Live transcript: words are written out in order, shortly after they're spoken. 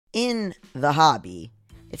in the hobby,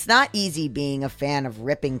 it's not easy being a fan of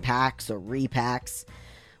ripping packs or repacks.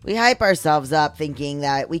 We hype ourselves up thinking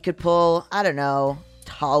that we could pull, I don't know,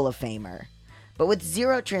 Hall of Famer. But with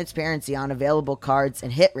zero transparency on available cards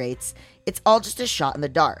and hit rates, it's all just a shot in the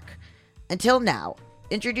dark. Until now,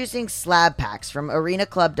 introducing slab packs from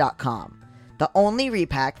arenaclub.com. The only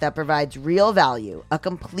repack that provides real value, a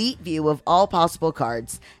complete view of all possible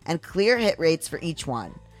cards, and clear hit rates for each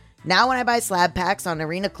one. Now when I buy slab packs on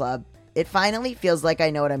Arena Club, it finally feels like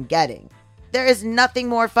I know what I'm getting. There is nothing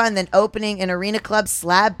more fun than opening an Arena Club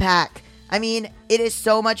slab pack. I mean, it is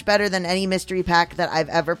so much better than any mystery pack that I've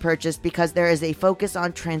ever purchased because there is a focus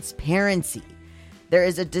on transparency. There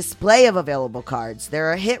is a display of available cards.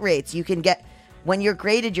 There are hit rates you can get. When you're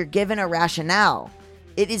graded, you're given a rationale.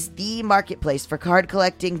 It is the marketplace for card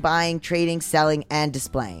collecting, buying, trading, selling, and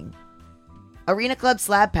displaying. Arena Club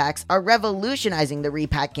slab packs are revolutionizing the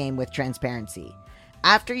repack game with transparency.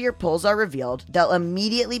 After your pulls are revealed, they'll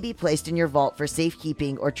immediately be placed in your vault for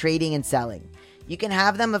safekeeping or trading and selling. You can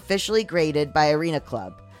have them officially graded by Arena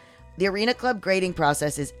Club. The Arena Club grading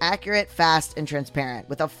process is accurate, fast, and transparent,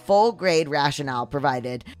 with a full grade rationale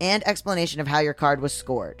provided and explanation of how your card was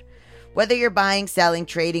scored. Whether you're buying, selling,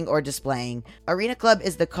 trading, or displaying, Arena Club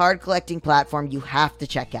is the card collecting platform you have to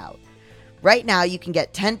check out. Right now, you can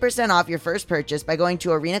get 10% off your first purchase by going to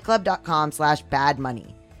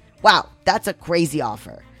arenaclub.com/badmoney. Wow, that's a crazy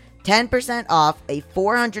offer. 10% off a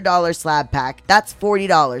 $400 slab pack, that's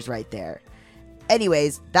 $40 right there.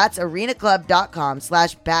 Anyways, that's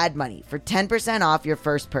arenaclub.com/badmoney for 10% off your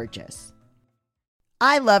first purchase.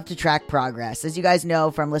 I love to track progress. As you guys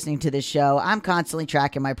know from listening to this show, I'm constantly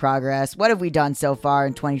tracking my progress. What have we done so far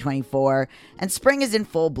in 2024? And spring is in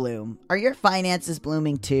full bloom. Are your finances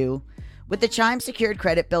blooming too? With the Chime Secured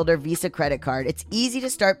Credit Builder Visa credit card, it's easy to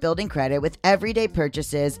start building credit with everyday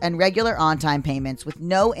purchases and regular on-time payments with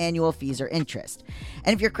no annual fees or interest.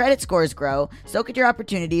 And if your credit scores grow, so could your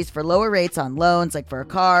opportunities for lower rates on loans like for a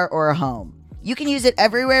car or a home. You can use it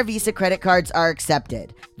everywhere Visa credit cards are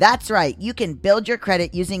accepted. That's right, you can build your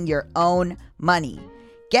credit using your own money.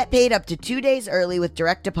 Get paid up to 2 days early with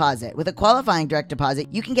direct deposit. With a qualifying direct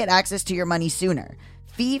deposit, you can get access to your money sooner.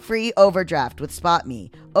 Fee-free overdraft with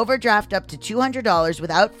SpotMe. Overdraft up to $200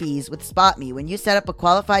 without fees with SpotMe when you set up a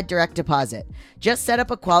qualified direct deposit. Just set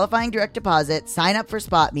up a qualifying direct deposit, sign up for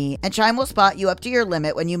SpotMe, and Chime will spot you up to your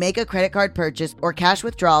limit when you make a credit card purchase or cash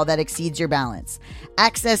withdrawal that exceeds your balance.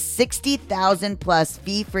 Access 60,000 plus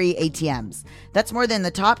fee-free ATMs. That's more than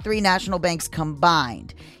the top 3 national banks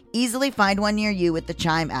combined. Easily find one near you with the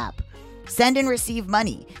Chime app. Send and receive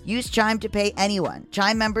money. Use Chime to pay anyone,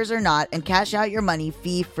 Chime members or not, and cash out your money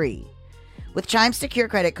fee-free. With Chime's secure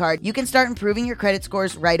credit card, you can start improving your credit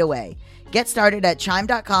scores right away. Get started at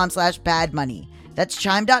chime.com/badmoney. That's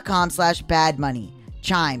chime.com/badmoney.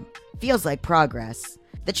 Chime. Feels like progress.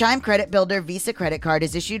 The Chime Credit Builder Visa credit card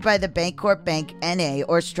is issued by the Bancorp Bank N.A.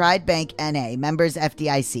 or Stride Bank N.A., members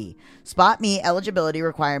FDIC. SpotMe eligibility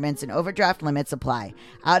requirements and overdraft limits apply.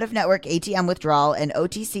 Out-of-network ATM withdrawal and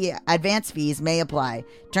OTC advance fees may apply.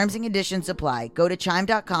 Terms and conditions apply. Go to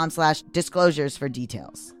chime.com/disclosures for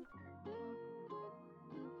details.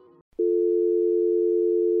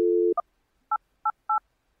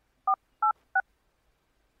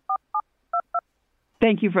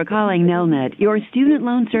 Thank you for calling Nelnet, your student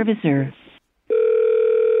loan servicer.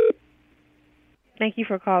 Thank you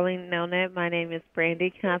for calling Nelnet. My name is Brandy.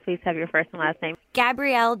 Can I please have your first and last name?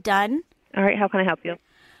 Gabrielle Dunn. All right, how can I help you?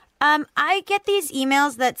 I get these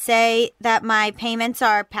emails that say that my payments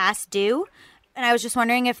are past due, and I was just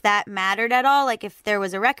wondering if that mattered at all, like if there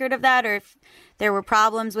was a record of that or if there were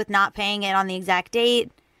problems with not paying it on the exact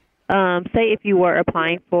date. Say if you were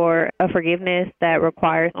applying for a forgiveness that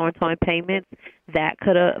requires on-time payments, that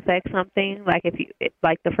could affect something, like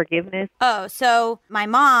like the forgiveness. Oh, so my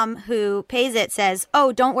mom, who pays it, says,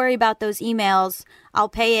 oh, don't worry about those emails. I'll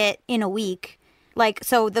pay it in a week. Like,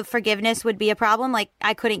 so the forgiveness would be a problem? Like,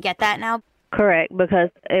 I couldn't get that now? Correct, because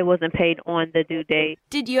it wasn't paid on the due date.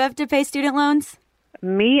 Did you have to pay student loans?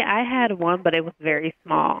 Me, I had one, but it was very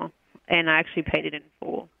small, and I actually paid it in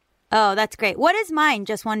full. Oh, that's great. What is mine?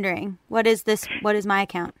 Just wondering. What is this? What is my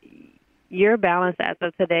account? Your balance as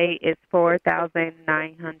of today is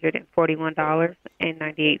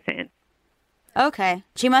 $4,941.98. Okay.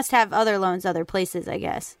 She must have other loans other places, I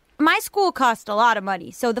guess. My school cost a lot of money,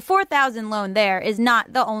 so the $4,000 loan there is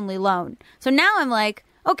not the only loan. So now I'm like,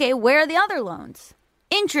 okay, where are the other loans?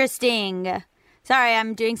 Interesting. Sorry,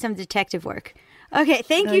 I'm doing some detective work. Okay,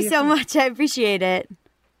 thank you so much. I appreciate it.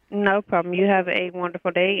 No problem. You have a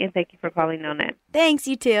wonderful day, and thank you for calling on that. Thanks,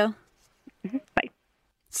 you too. Bye.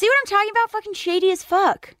 See what I'm talking about? Fucking shady as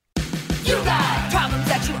fuck. You got problems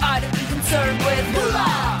that you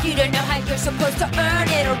You don't know how you're supposed to earn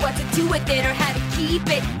it, or what to do with it, or how to keep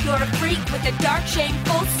it. You're a freak with a dark,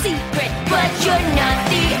 shameful secret. But you're not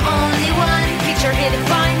the only one. Get your hidden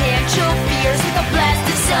financial fears with a blast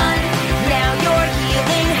of sun. Now your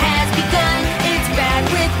healing has begun. It's Bad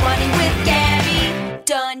with Money with Gabby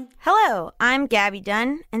Dunn. Hello, I'm Gabby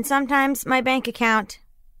Dunn, and sometimes my bank account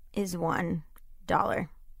is $1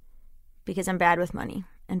 because I'm bad with money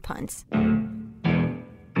and puns.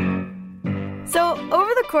 So, over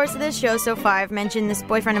the course of this show so far, I've mentioned this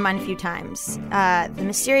boyfriend of mine a few times, the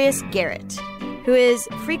mysterious Garrett, who is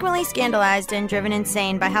frequently scandalized and driven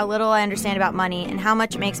insane by how little I understand about money and how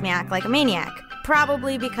much it makes me act like a maniac.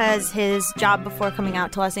 Probably because his job before coming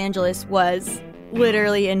out to Los Angeles was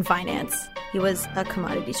literally in finance. He was a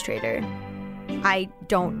commodities trader. I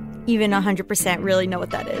don't even 100% really know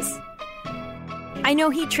what that is. I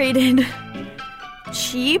know he traded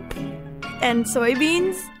sheep and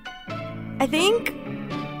soybeans, I think.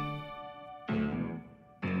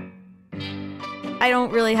 I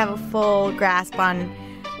don't really have a full grasp on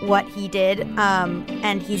what he did,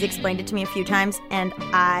 and he's explained it to me a few times, and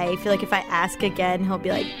I feel like if I ask again, he'll be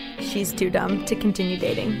like, she's too dumb to continue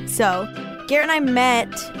dating. So, Garrett and I met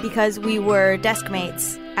because we were desk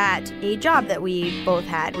mates at a job that we both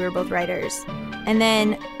had. We were both writers. And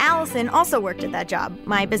then Allison also worked at that job,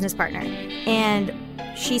 my business partner, and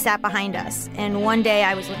she sat behind us. And one day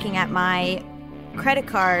I was looking at my credit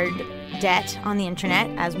card debt on the internet,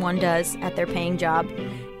 as one does at their paying job,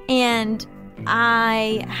 and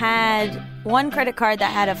I had one credit card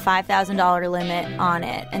that had a $5,000 limit on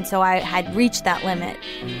it, and so I had reached that limit,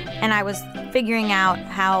 and I was figuring out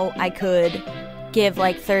how I could give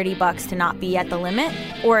like $30 to not be at the limit,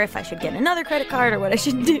 or if I should get another credit card, or what I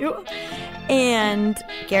should do. And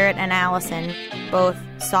Garrett and Allison both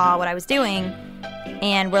saw what I was doing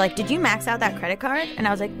and were like, did you max out that credit card? And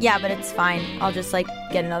I was like, yeah, but it's fine. I'll just like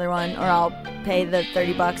get another one, or I'll pay the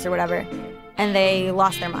 $30 or whatever. And they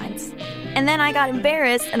lost their minds. And then I got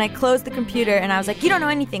embarrassed and I closed the computer and I was like, you don't know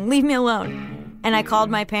anything, leave me alone. And I called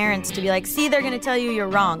my parents to be like, see, they're going to tell you you're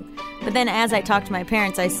wrong. But then as I talked to my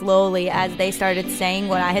parents, I slowly, as they started saying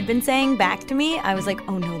what I had been saying back to me, I was like,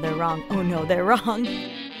 oh no, they're wrong. Oh no, they're wrong.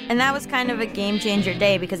 And that was kind of a game changer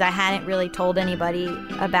day because I hadn't really told anybody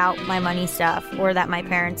about my money stuff, or that my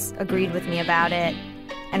parents agreed with me about it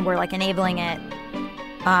and were like enabling it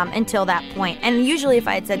until that point. And usually if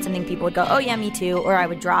I had said something, people would go, oh yeah, me too, or I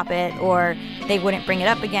would drop it, or they wouldn't bring it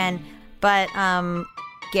up again. But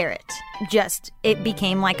Garrett, just, it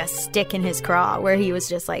became like a stick in his craw where he was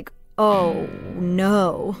just like, oh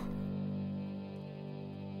no.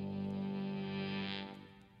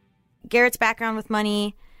 Garrett's background with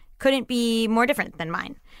money couldn't be more different than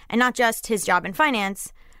mine. And not just his job in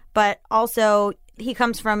finance, but also he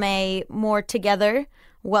comes from a more together,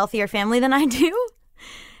 wealthier family than I do.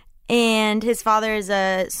 And his father is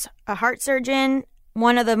a heart surgeon.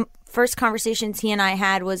 One of the first conversations he and I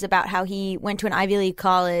had was about how he went to an Ivy League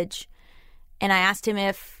college. And I asked him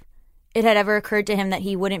if it had ever occurred to him that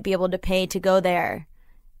he wouldn't be able to pay to go there.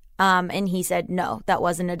 And he said, no, that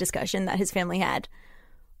wasn't a discussion that his family had,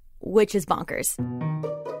 which is bonkers.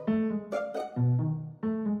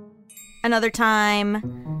 Another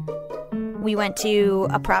time, we went to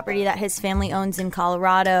a property that his family owns in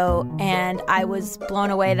Colorado, and I was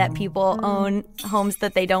blown away that people own homes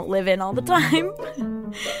that they don't live in all the time.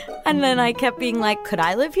 And then I kept being like, could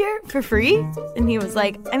I live here for free? And he was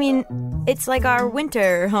like, I mean, it's like our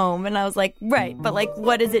winter home. And I was like, right, but like,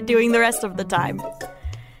 what is it doing the rest of the time?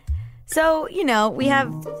 So, you know, we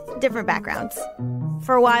have different backgrounds.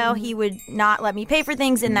 For a while, he would not let me pay for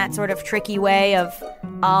things in that sort of tricky way of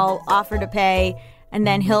I'll offer to pay, and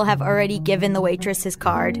then he'll have already given the waitress his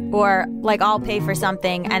card. Or, like, I'll pay for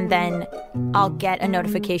something, and then I'll get a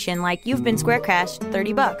notification like, you've been square cashed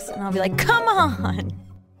 $30. And I'll be like, come on!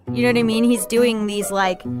 You know what I mean? He's doing these,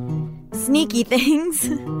 like, sneaky things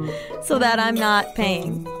so that I'm not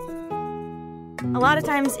paying. A lot of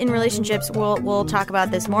times in relationships, we'll talk about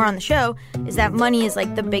this more on the show, is that money is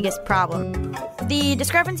like the biggest problem. The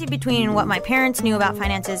discrepancy between what my parents knew about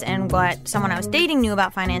finances and what someone I was dating knew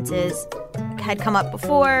about finances had come up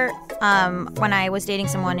before when I was dating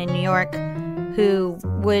someone in New York who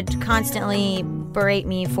would constantly berate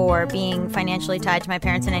me for being financially tied to my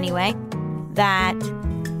parents in any way, that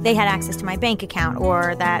they had access to my bank account,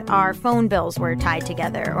 or that our phone bills were tied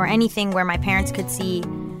together, or anything where my parents could see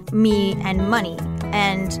me and money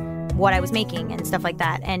and what I was making and stuff like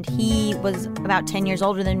that. And he was about 10 years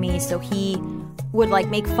older than me, so he would like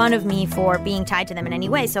make fun of me for being tied to them in any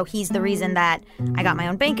way. So he's the reason that I got my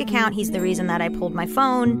own bank account. He's the reason that I pulled my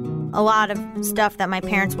phone. a lot of stuff that my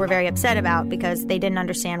parents were very upset about because they didn't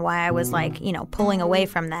understand why I was like, pulling away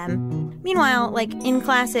from them. Meanwhile, like in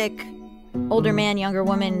classic older man, younger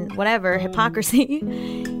woman, whatever, hypocrisy,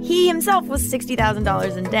 he himself was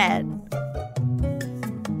 $60,000 in debt.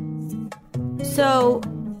 So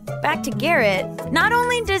back to Garrett. Not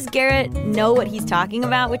only does Garrett know what he's talking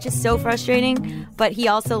about, which is so frustrating, but he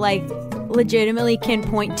also like legitimately can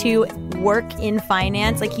point to work in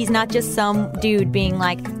finance. Like he's not just some dude being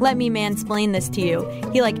like, let me mansplain this to you.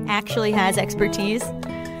 He like actually has expertise.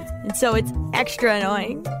 And so it's extra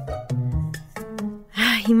annoying.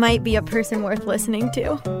 He might be a person worth listening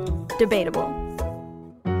to. Debatable.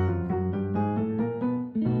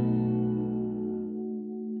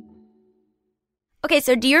 Okay,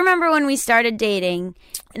 so do you remember when we started dating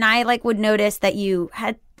and I like would notice that you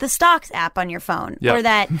had the stocks app on your phone or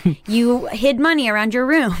that you hid money around your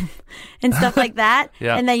room and stuff like that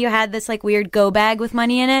and that you had this like weird go bag with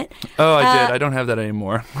money in it? Oh, I did. I don't have that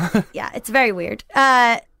anymore. Yeah, it's very weird.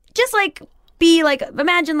 Just like be like,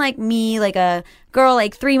 imagine like me, like a girl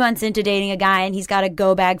like 3 months into dating a guy and he's got a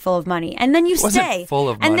go bag full of money and then you stay. Full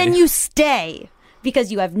of money. And then you stay.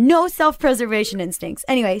 Because you have no self-preservation instincts.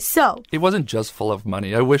 Anyway, so... It wasn't just full of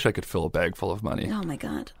money. I wish I could fill a bag full of money. Oh, my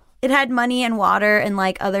God. It had money and water and,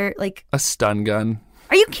 like, other, like... A stun gun.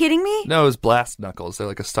 Are you kidding me? No, it was blast knuckles. They're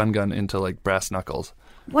like a stun gun into, like, brass knuckles.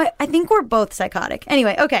 What? I think we're both psychotic.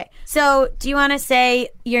 Anyway, okay. So, do you want to say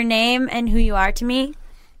your name and who you are to me?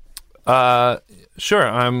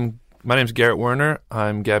 Sure. My name's Garrett Werner.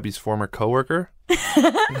 I'm Gabby's former coworker.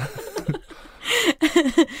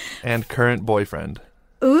 And current boyfriend.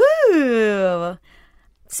 Ooh.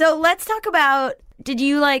 So let's talk about, did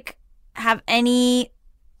you like have any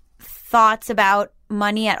thoughts about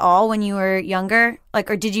money at all when you were younger?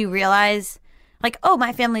 Like, or did you realize like, oh,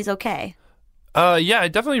 my family's okay? Yeah, I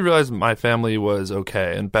definitely realized my family was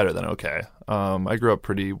okay and better than okay. I grew up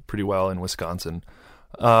pretty well in Wisconsin.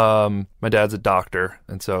 My dad's a doctor,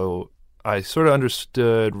 and so I sort of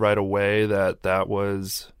understood right away that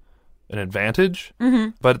was an advantage. Mm-hmm.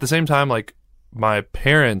 But at the same time, like, my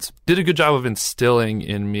parents did a good job of instilling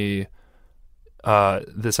in me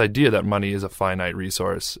this idea that money is a finite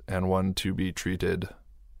resource and one to be treated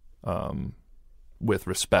with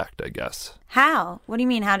respect, I guess. How? What do you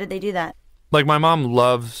mean? How did they do that? Like, my mom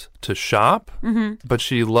loves to shop, but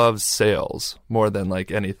she loves sales more than,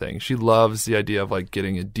 like, anything. She loves the idea of, like,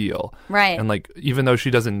 getting a deal. Right. And, like, even though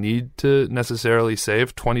she doesn't need to necessarily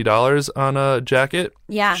save $20 on a jacket,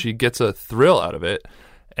 she gets a thrill out of it.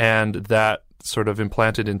 And that sort of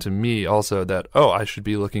implanted into me also that, oh, I should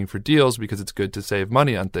be looking for deals because it's good to save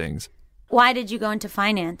money on things. Why did you go into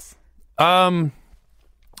finance? That's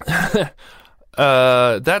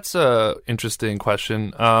a interesting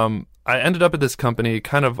question. I ended up at this company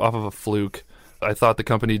kind of off of a fluke. I thought the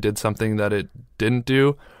company did something that it didn't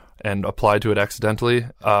do and applied to it accidentally,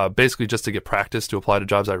 basically just to get practice to apply to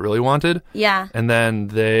jobs I really wanted. Yeah. And then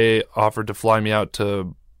they offered to fly me out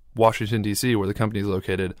to Washington, D.C., where the company is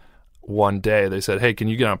located, one day. They said, hey, can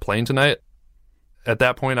you get on a plane tonight? At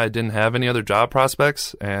that point, I didn't have any other job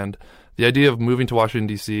prospects, and the idea of moving to Washington,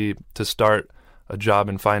 D.C. to start a job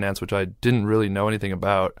in finance, which I didn't really know anything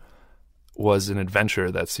about, was an adventure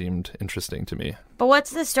that seemed interesting to me. But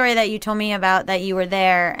what's the story that you told me about that you were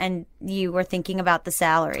there and you were thinking about the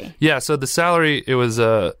salary? Yeah, so the salary, it was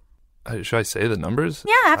should I say the numbers?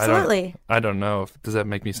 Yeah, absolutely. I don't know. Does that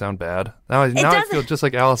make me sound bad? Now I feel just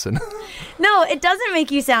like Allison. No, it doesn't make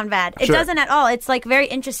you sound bad. It doesn't at all. It's like very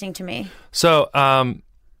interesting to me. So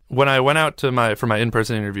when I went out to for my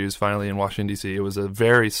in-person interviews finally in Washington, D.C., it was a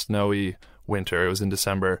very snowy winter. It was in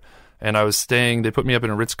December. And I was staying, they put me up in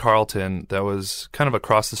a Ritz-Carlton that was kind of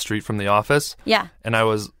across the street from the office. Yeah. And I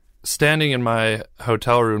was standing in my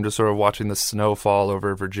hotel room just sort of watching the snow fall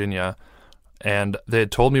over Virginia. And they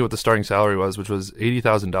had told me what the starting salary was, which was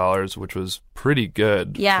 $80,000, which was pretty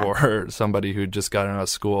good for somebody who'd just gotten out of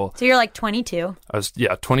school. So you're like 22. I was,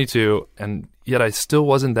 22. And yet I still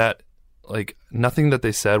wasn't that, like, nothing that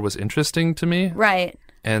they said was interesting to me. Right.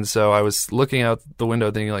 And so I was looking out the window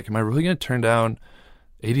thinking, like, am I really going to turn down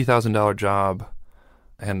 $80,000 job?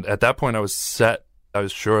 And at that point I was set. I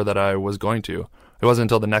was sure that I was going to. It wasn't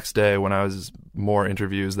until the next day when I was more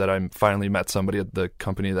interviews that I finally met somebody at the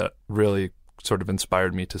company that really sort of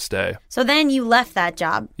inspired me to stay. So then you left that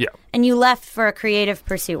job. Yeah. And you left for a creative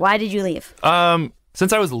pursuit. Why did you leave?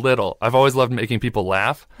 Since I was little, I've always loved making people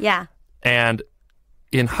laugh. Yeah. And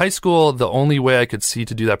in high school, the only way I could see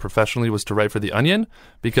to do that professionally was to write for The Onion,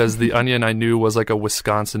 because The Onion I knew was like a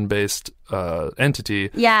Wisconsin-based entity.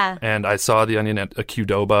 Yeah. And I saw The Onion at a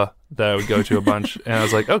Qdoba that I would go to a bunch. And I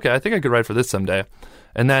was like, okay, I think I could write for this someday.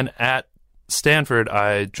 And then at Stanford,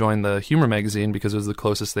 I joined the humor magazine because it was the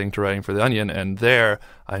closest thing to writing for The Onion. And there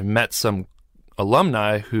I met some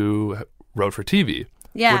alumni who wrote for TV,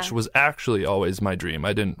 which was actually always my dream.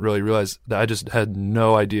 I didn't really realize that. I just had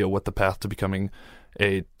no idea what the path to becoming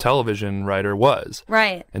a television writer was.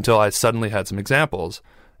 Right. Until I suddenly had some examples.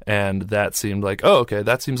 And that seemed like, oh, okay,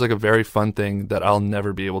 that seems like a very fun thing that I'll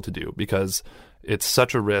never be able to do because it's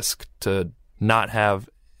such a risk to not have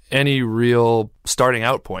any real starting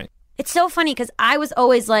out point. It's so funny because I was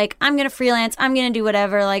always like, I'm going to freelance. I'm going to do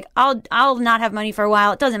whatever. Like, I'll not have money for a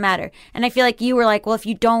while. It doesn't matter. And I feel like you were like, well, if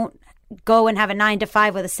you don't go and have a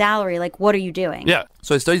 9-to-5 with a salary, like, what are you doing? Yeah.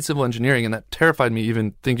 So I studied civil engineering, and that terrified me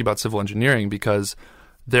even thinking about civil engineering because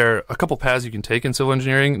there are a couple paths you can take in civil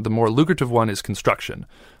engineering. The more lucrative one is construction.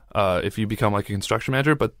 If you become like a construction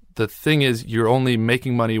manager. But the thing is, you're only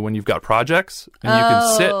making money when you've got projects, and you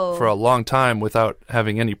can sit for a long time without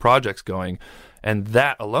having any projects going. And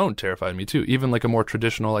that alone terrified me too. Even like a more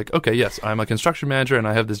traditional, like, okay, yes, I'm a construction manager and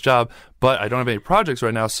I have this job, but I don't have any projects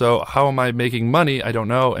right now. So how am I making money? I don't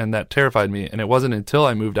know. And that terrified me. And it wasn't until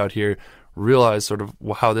I moved out here realized sort of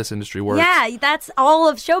how this industry works. Yeah, that's all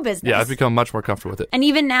of show business. Yeah, I've become much more comfortable with it. And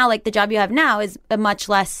even now, like the job you have now is a much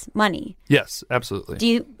less money. Yes,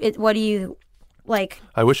 absolutely. What do you like?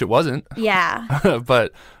 I wish it wasn't. Yeah.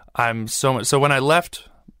 But I'm so much. So when I left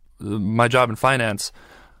my job in finance,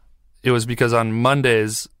 it was because on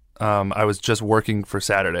Mondays, I was just working for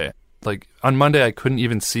Saturday. Like on Monday, I couldn't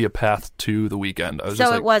even see a path to the weekend. I was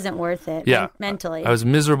so it wasn't worth it. Yeah, mentally. I was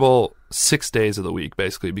miserable 6 days of the week,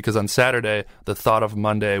 basically, because on Saturday, the thought of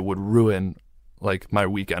Monday would ruin like my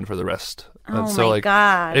weekend for the rest. Oh so, my like,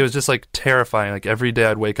 God. It was just like terrifying. Like every day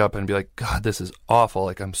I'd wake up and be like, God, this is awful.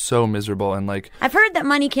 Like I'm so miserable. And like I've heard that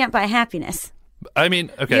money can't buy happiness. I mean,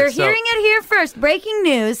 okay. You're hearing it here first. Breaking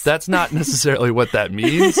news. That's not necessarily what that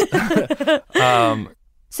means.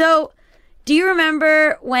 So, do you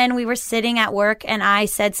remember when we were sitting at work and I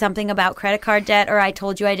said something about credit card debt, or I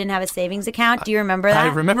told you I didn't have a savings account? Do you remember that? I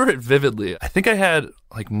remember it vividly. I think I had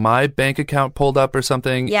like my bank account pulled up or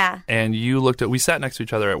something. Yeah. And we sat next to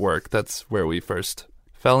each other at work. That's where we first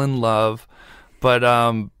fell in love. But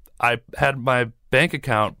I had my bank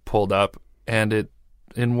account pulled up, and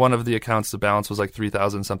in one of the accounts, the balance was like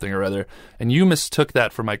 $3,000 something or other. And you mistook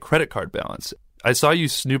that for my credit card balance. I saw you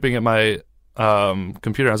snooping at my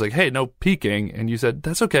computer. I was like, hey, no peeking. And you said,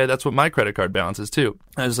 that's okay. That's what my credit card balance is too.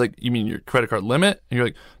 I was like, you mean your credit card limit? And you're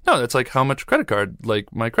like, no, that's like how much credit card,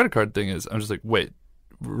 like my credit card thing is. I'm just like, wait,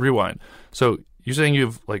 rewind. So you're saying you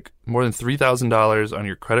have like more than $3,000 on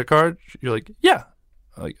your credit card? You're like, yeah.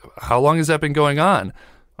 Like, how long has that been going on?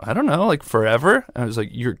 I don't know, like forever. And I was like,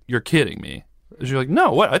 you're kidding me. You're like,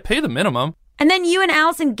 no, what? I pay the minimum. And then you and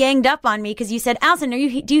Allison ganged up on me because you said, Allison, do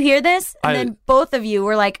you hear this? And then both of you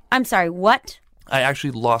were like, I'm sorry, what? I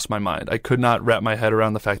actually lost my mind. I could not wrap my head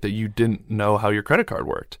around the fact that you didn't know how your credit card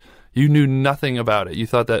worked. You knew nothing about it. You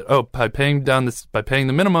thought that, by paying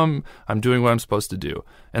the minimum, I'm doing what I'm supposed to do.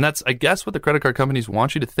 And that's, I guess, what the credit card companies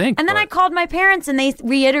want you to think. And then I called my parents and they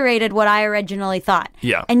reiterated what I originally thought.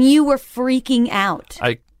 Yeah. And you were freaking out.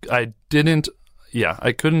 I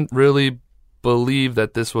couldn't really believe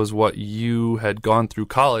that this was what you had gone through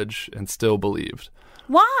college and still believed.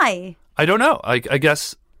 Why? I don't know. I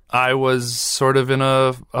guess I was sort of in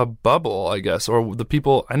a bubble, I guess. Or the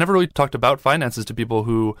people, I never really talked about finances to people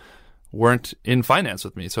who weren't in finance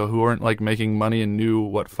with me, so who weren't like making money and knew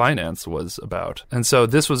what finance was about. And so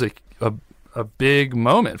this was a big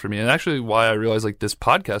moment for me, and actually why I realized like this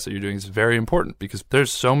podcast that you're doing is very important, because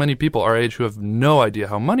there's so many people our age who have no idea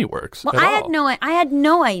how money works. Well, I had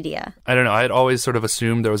no idea. I don't know. I had always sort of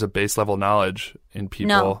assumed there was a base level knowledge in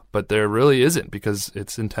people, but there really isn't, because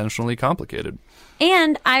it's intentionally complicated.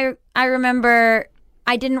 And I remember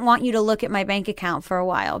I didn't want you to look at my bank account for a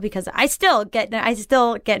while because I still get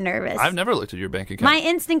nervous. I've never looked at your bank account. My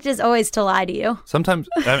instinct is always to lie to you. Sometimes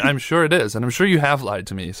I'm sure it is, and I'm sure you have lied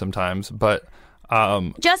to me sometimes, but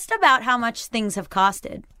just about how much things have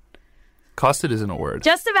costed. Costed isn't a word.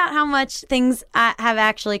 Just about how much things have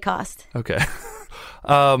actually cost. Okay.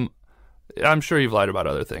 I'm sure you've lied about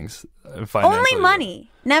other things. Only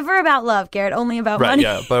money. Never about love, Garrett. Only about money.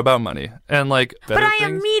 Right, yeah, but about money. And like better But I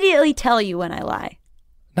things? immediately tell you when I lie.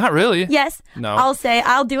 Not really. Yes. No. I'll say,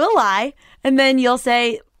 I'll do a lie, and then you'll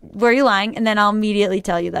say, were you lying? And then I'll immediately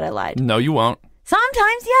tell you that I lied. No, you won't.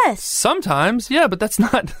 Sometimes, yes. Sometimes, yeah, but that's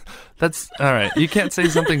all right. You can't say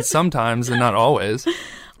something sometimes and not always.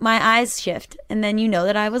 My eyes shift, and then you know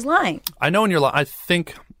that I was lying. I know when you're lying. I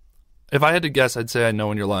think, if I had to guess, I'd say I know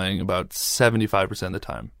when you're lying about 75% of the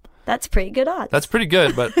time. That's pretty good odds. That's pretty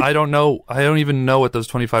good, but I don't know. I don't even know what those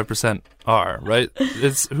 25% are, right?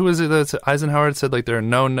 Who is it that Eisenhower said, like, there are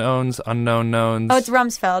known knowns, unknown knowns? Oh, it's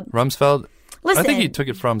Rumsfeld. Rumsfeld? Listen. I think he took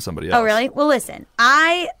it from somebody else. Oh, really? Well, listen.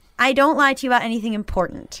 I don't lie to you about anything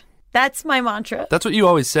important. That's my mantra. That's what you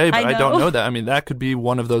always say, but I don't know. know that. I mean, that could be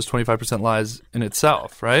one of those 25% lies in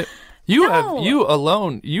itself, right? No. You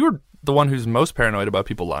alone, you're the one who's most paranoid about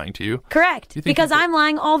people lying to you. Correct. You think Because people- I'm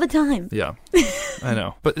lying all the time. Yeah, I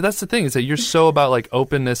know. But that's the thing, is that you're so about, like,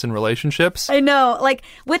 openness in relationships. I know. Like,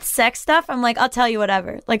 with sex stuff, I'm like, I'll tell you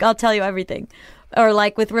whatever. Like, I'll tell you everything. Or,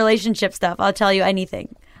 like, with relationship stuff, I'll tell you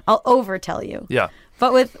anything. I'll over tell you. Yeah.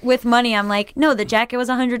 But with money, I'm like, no, the jacket was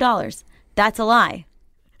 $100. That's a lie.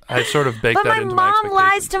 I sort of baked But that my into my mom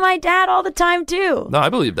lies expectations. to my dad all the time, too. No, I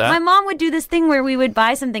believe that. My mom would do this thing where we would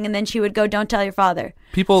buy something and then she would go, don't tell your father.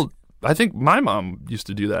 People, I think my mom used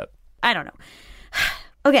to do that. I don't know.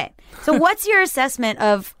 Okay. So what's your assessment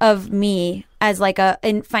of me as like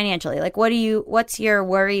financially? Like what's your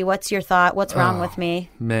worry? What's your thought? What's wrong with me?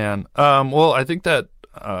 Man. Well, I think that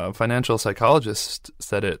financial psychologist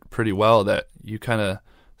said it pretty well, that you kind of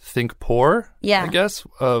think poor, Yeah. I guess,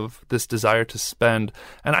 of this desire to spend.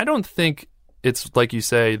 And I don't think it's like you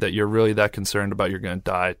say that you're really that concerned about you're going to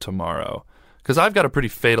die tomorrow. Because I've got a pretty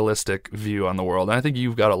fatalistic view on the world, and I think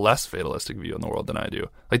you've got a less fatalistic view on the world than I do.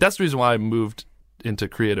 Like, that's the reason why I moved into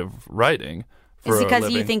creative writing for It's a because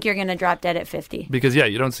living. you think you're going to drop dead at 50. Because, yeah,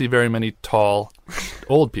 you don't see very many tall,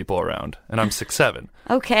 old people around, and I'm 6'7".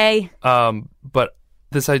 Okay. But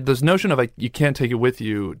this notion of, like, you can't take it with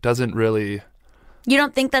you doesn't really... You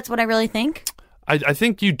don't think that's what I really think? I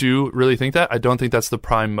think you do really think that. I don't think that's the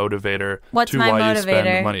prime motivator What's to my why you motivator?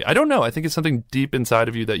 spend money. I don't know. I think it's something deep inside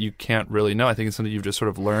of you that you can't really know. I think it's something you've just sort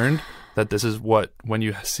of learned, that this is what, when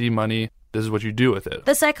you see money, this is what you do with it.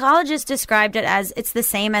 The psychologist described it as it's the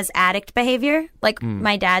same as addict behavior. Like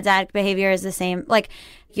my dad's addict behavior is the same. Like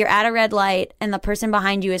you're at a red light and the person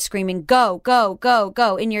behind you is screaming, go, go, go,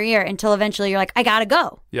 go in your ear until eventually you're like, I gotta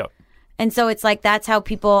go. Yeah. And so it's like that's how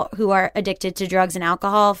people who are addicted to drugs and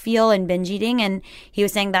alcohol feel and binge eating. And he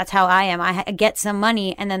was saying that's how I am. I get some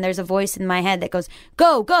money and then there's a voice in my head that goes,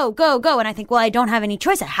 go, go, go, go. And I think, well, I don't have any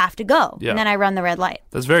choice. I have to go. Yeah. And then I run the red light.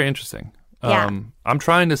 That's very interesting. Yeah. I'm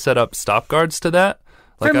trying to set up stop guards to that.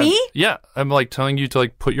 Like, For me? I'm like telling you to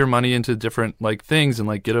like put your money into different like things and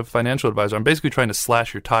like get a financial advisor. I'm basically trying to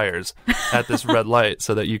slash your tires at this red light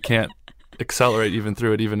so that you can't accelerate even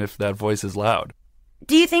through it, even if that voice is loud.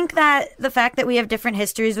 Do you think that the fact that we have different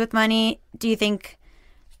histories with money, do you think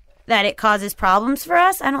that it causes problems for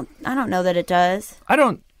us? I don't know that it does. I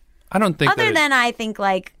don't think Other that than I think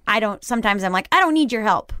like sometimes I'm like, I don't need your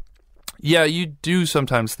help. Yeah, you do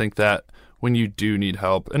sometimes think that when you do need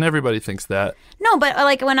help, and everybody thinks that. No, but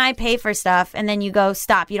like when I pay for stuff and then you go,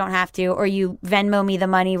 stop, you don't have to, or you Venmo me the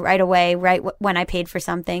money right away, when I paid for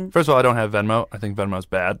something. First of all, I don't have Venmo. I think Venmo's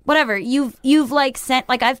bad. Whatever. You've like sent,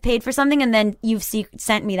 like I've paid for something and then you've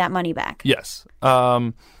sent me that money back. Yes.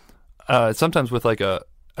 Sometimes with like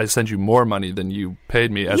I send you more money than you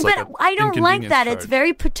paid me as like but a I don't like inconvenience that. charge. It's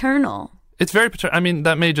very paternal. It's very I mean,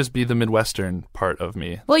 that may just be the Midwestern part of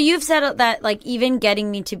me. Well, you've said that like even getting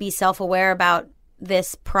me to be self-aware about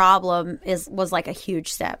this problem was like a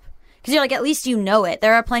huge step. Because you're like, at least you know it.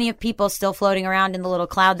 There are plenty of people still floating around in the little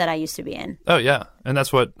cloud that I used to be in. Oh, yeah. And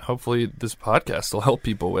that's what hopefully this podcast will help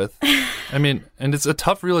people with. I mean, and it's a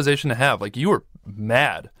tough realization to have. Like, you were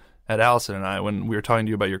mad at Allison and I when we were talking to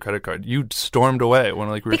you about your credit card. You stormed away when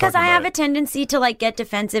like we were Because talking I about have it. a tendency to like get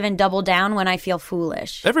defensive and double down when I feel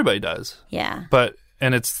foolish. Everybody does. Yeah.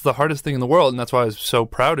 And it's the hardest thing in the world, and that's why I was so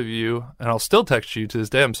proud of you, and I'll still text you to this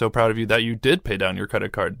day. I'm so proud of you that you did pay down your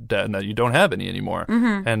credit card debt and that you don't have any anymore,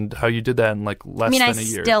 and how you did that in like less than a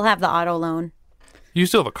year. I still have the auto loan. You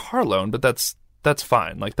still have a car loan, but that's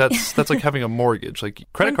fine. Like that's like having a mortgage. Like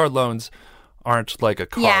credit card loans aren't like a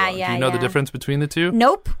car loan. Do you know the difference between the two?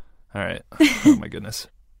 Nope. All right. Oh my goodness.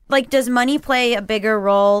 Like, does money play a bigger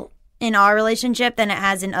role in our relationship than it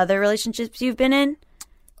has in other relationships you've been in?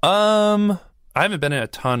 I haven't been in a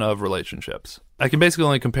ton of relationships. I can basically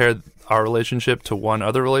only compare our relationship to one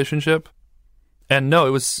other relationship. And no,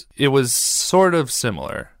 it was sort of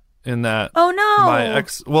similar in that Oh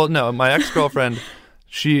no. my ex-girlfriend,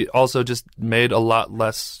 she also just made a lot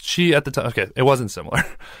less. She at the time, okay, it wasn't similar.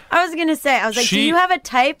 I was going to say, do you have a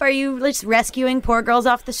type? Are you just rescuing poor girls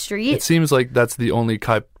off the street? It seems like that's the only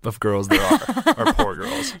type of girls there are poor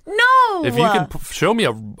girls. No. If you can show me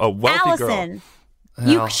a wealthy girl. Allison.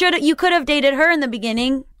 You could have dated her in the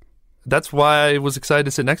beginning. That's why I was excited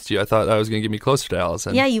to sit next to you. I thought that was going to get me closer to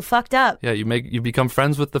Allison. Yeah, you fucked up. Yeah, you become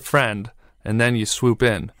friends with the friend, and then you swoop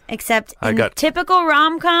in. Except in typical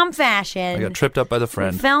rom-com fashion. I got tripped up by the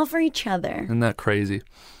friend. We fell for each other. Isn't that crazy?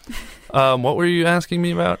 What were you asking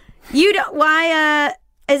me about? You don't. Why?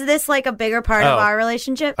 Is this like a bigger part of our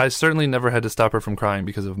relationship? I certainly never had to stop her from crying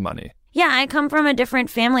because of money. Yeah, I come from a different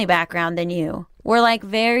family background than you. We're like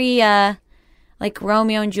very like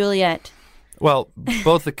Romeo and Juliet. Well,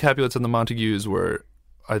 both the Capulets and the Montagues were,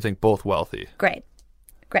 I think, both wealthy. Great.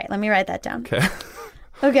 Let me write that down. Okay.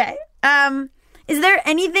 Okay. Is there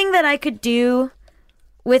anything that I could do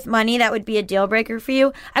with money that would be a deal breaker for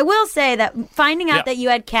you? I will say that finding out that you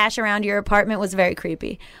had cash around your apartment was very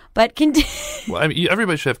creepy. But well, I mean,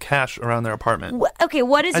 everybody should have cash around their apartment. Okay,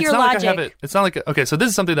 what is your logic? It's not like okay. So this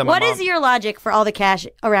is something that my mom... What is your logic for all the cash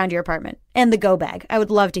around your apartment and the go bag? I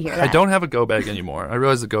would love to hear that. I don't have a go bag anymore. I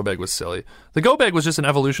realized the go bag was silly. The go bag was just an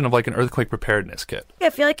evolution of like an earthquake preparedness kit. I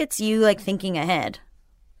feel like it's you like thinking ahead.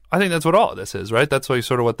 I think that's what all of this is, right? That's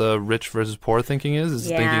sort of what the rich versus poor thinking is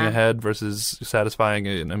thinking ahead versus satisfying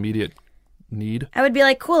an immediate need. I would be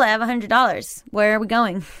like, cool, I have $100. Where are we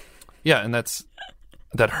going? Yeah, and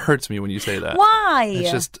that hurts me when you say that. Why?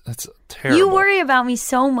 It's terrible. You worry about me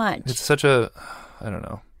so much. It's such a, I don't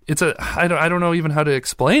know. I don't know even how to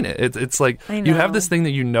explain it. It's like you have this thing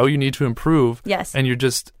that you know you need to improve. Yes. And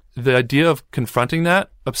the idea of confronting that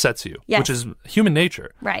upsets you, which is human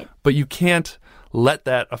nature. Right. But you can't let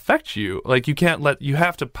that affect you. Like you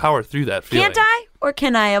have to power through that feeling. Can't I? Or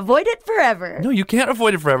can I avoid it forever? No, you can't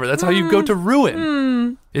avoid it forever. That's how you go to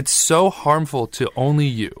ruin. It's so harmful to only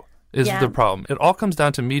you is the problem. It all comes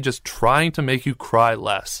down to me just trying to make you cry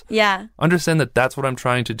less. Yeah. Understand that that's what I'm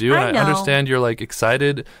trying to do. And I I understand you're like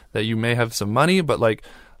excited that you may have some money, but like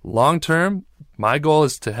long term, my goal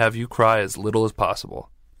is to have you cry as little as possible.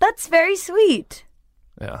 That's very sweet.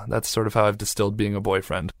 Yeah, that's sort of how I've distilled being a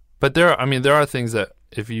boyfriend. But there are things that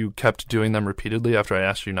if you kept doing them repeatedly after I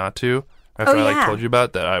asked you not to, after I told you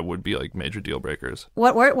about, that I would be like major deal breakers.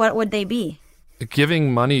 What would they be?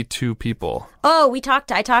 Giving money to people. Oh,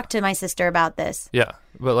 I talked to my sister about this. Yeah,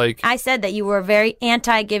 but like I said that you were very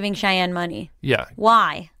anti-giving Cheyenne money. Yeah.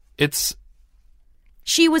 Why?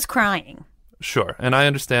 She was crying. Sure, and I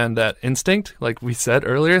understand that instinct, like we said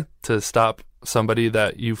earlier, to stop somebody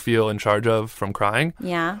that you feel in charge of from crying.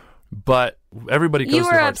 Yeah. But everybody goes through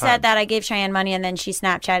hard You were upset times. that I gave Cheyenne money and then she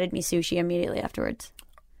Snapchatted me sushi immediately afterwards.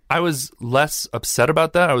 I was less upset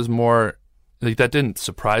about that. I was more like that didn't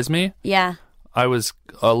surprise me. Yeah. I was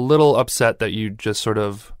a little upset that you just sort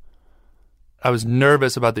of I was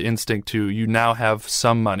nervous about the instinct to you now have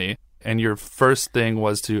some money and your first thing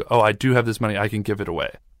was to, I do have this money, I can give it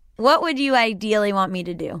away. What would you ideally want me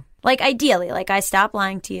to do? Like ideally, like I stop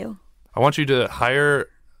lying to you. I want you to hire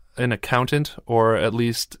an accountant or at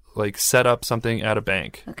least like set up something at a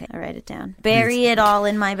bank. Okay, I'll write it down. Bury it all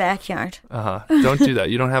in my backyard. Don't do that.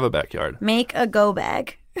 You don't have a backyard. Make a go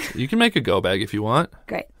bag. You can make a go bag if you want.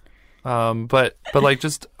 Great. But like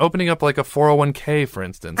just opening up like a 401k, for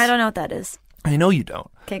instance. I don't know what that is. I know you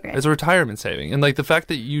don't. Okay, great. It's a retirement saving. And like the fact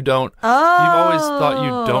that you don't, you've always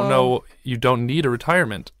thought you don't need a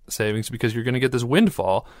retirement savings because you're going to get this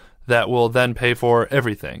windfall that will then pay for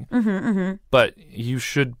everything. But you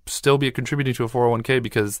should still be contributing to a 401k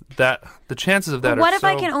because the chances of that what if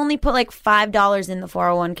I can only put like $5 in the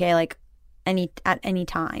 401k like at any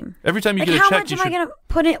time? Every time you like get a how check, much am I going to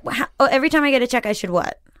put it? Every time I get a check, I should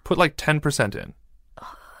what? Put like 10% in.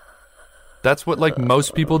 That's what like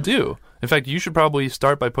most people do. In fact, you should probably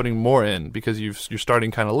start by putting more in because you're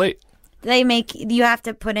starting kind of late. You have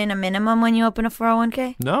to put in a minimum when you open a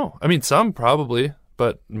 401k? No. I mean, some probably,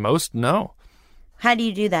 but most no. How do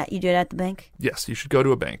you do that? You do it at the bank? Yes, you should go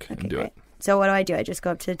to a bank and do it. So what do? I just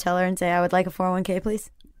go up to the teller and say, I would like a 401k, please?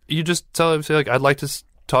 You just say like, I'd like to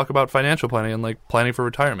talk about financial planning and like planning for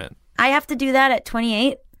retirement. I have to do that at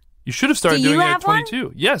 28? You should have started doing it at 22.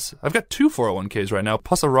 One? Yes, I've got 2 401ks right now,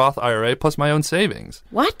 plus a Roth IRA, plus my own savings.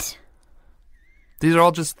 What? These are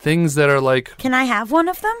all just things that are like... Can I have one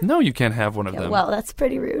of them? No, you can't have one of them. Well, that's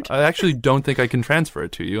pretty rude. I actually don't think I can transfer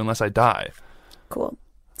it to you unless I die. Cool.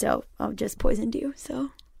 So I'll just poison you,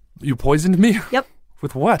 so... You poisoned me? Yep.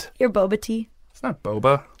 With what? Your boba tea. It's not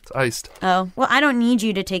boba. It's iced. Oh. Well, I don't need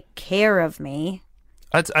you to take care of me.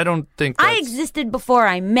 I don't think that's... I existed before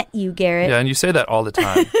I met you, Garrett. Yeah, and you say that all the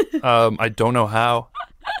time. I don't know how.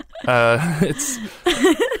 It's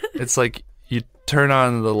like you turn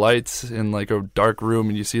on the lights in like a dark room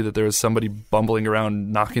and you see that there's somebody bumbling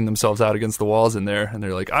around knocking themselves out against the walls in there, and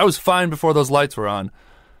they're like, I was fine before those lights were on.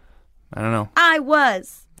 I don't know. I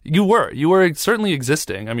was. You were certainly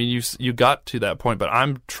existing. I mean, you got to that point, but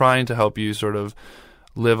I'm trying to help you sort of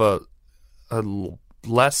live a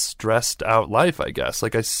less stressed out life, I guess.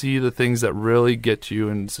 Like, I see the things that really get you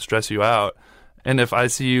and stress you out. And if I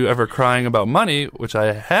see you ever crying about money, which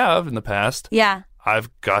I have in the past, Yeah. I've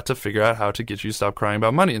got to figure out how to get you to stop crying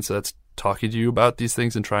about money. And so that's talking to you about these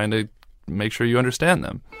things and trying to make sure you understand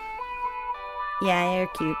them. Yeah, you're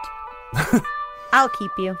cute. I'll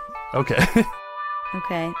keep you. Okay.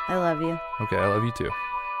 Okay, I love you. Okay, I love you too.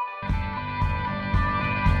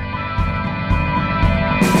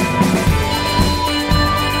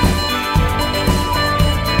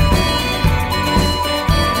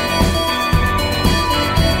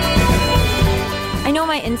 I know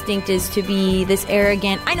my instinct is to be this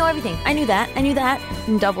arrogant, I know everything, I knew that,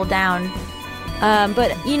 and double down.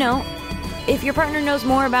 But, you know, if your partner knows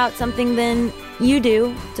more about something than you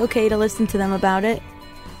do, it's okay to listen to them about it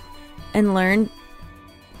and learn.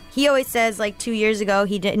 He always says, like 2 years ago,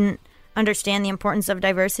 he didn't understand the importance of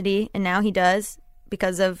diversity, and now he does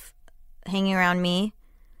because of hanging around me.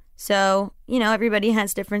 So, you know, everybody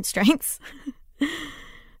has different strengths.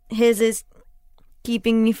 His is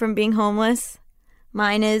keeping me from being homeless.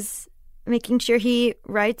 Mine is making sure he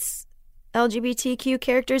writes LGBTQ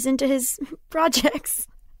characters into his projects.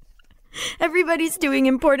 Everybody's doing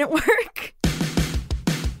important work.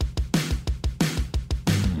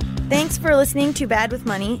 Thanks for listening to Bad with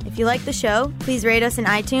Money. If you like the show, please rate us in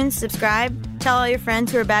iTunes, subscribe, tell all your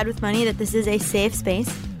friends who are bad with money that this is a safe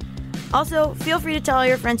space. Also, feel free to tell all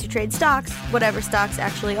your friends who trade stocks, whatever stocks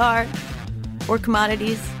actually are, or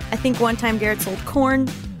commodities. I think one time Garrett sold corn.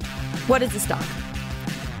 What is a stock?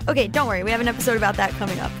 Okay, don't worry. We have an episode about that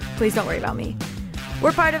coming up. Please don't worry about me.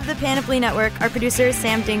 We're part of the Panoply Network. Our producer is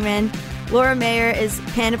Sam Dingman. Laura Mayer is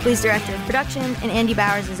Panoply's Director of Production, and Andy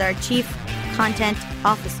Bowers is our Chief Content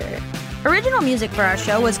Officer. Original music for our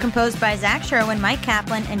show was composed by Zach Sherwin, Mike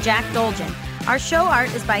Kaplan, and Jack Dolgen. Our show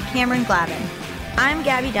art is by Cameron Glavin. I'm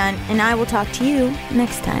Gabby Dunn, and I will talk to you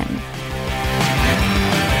next time.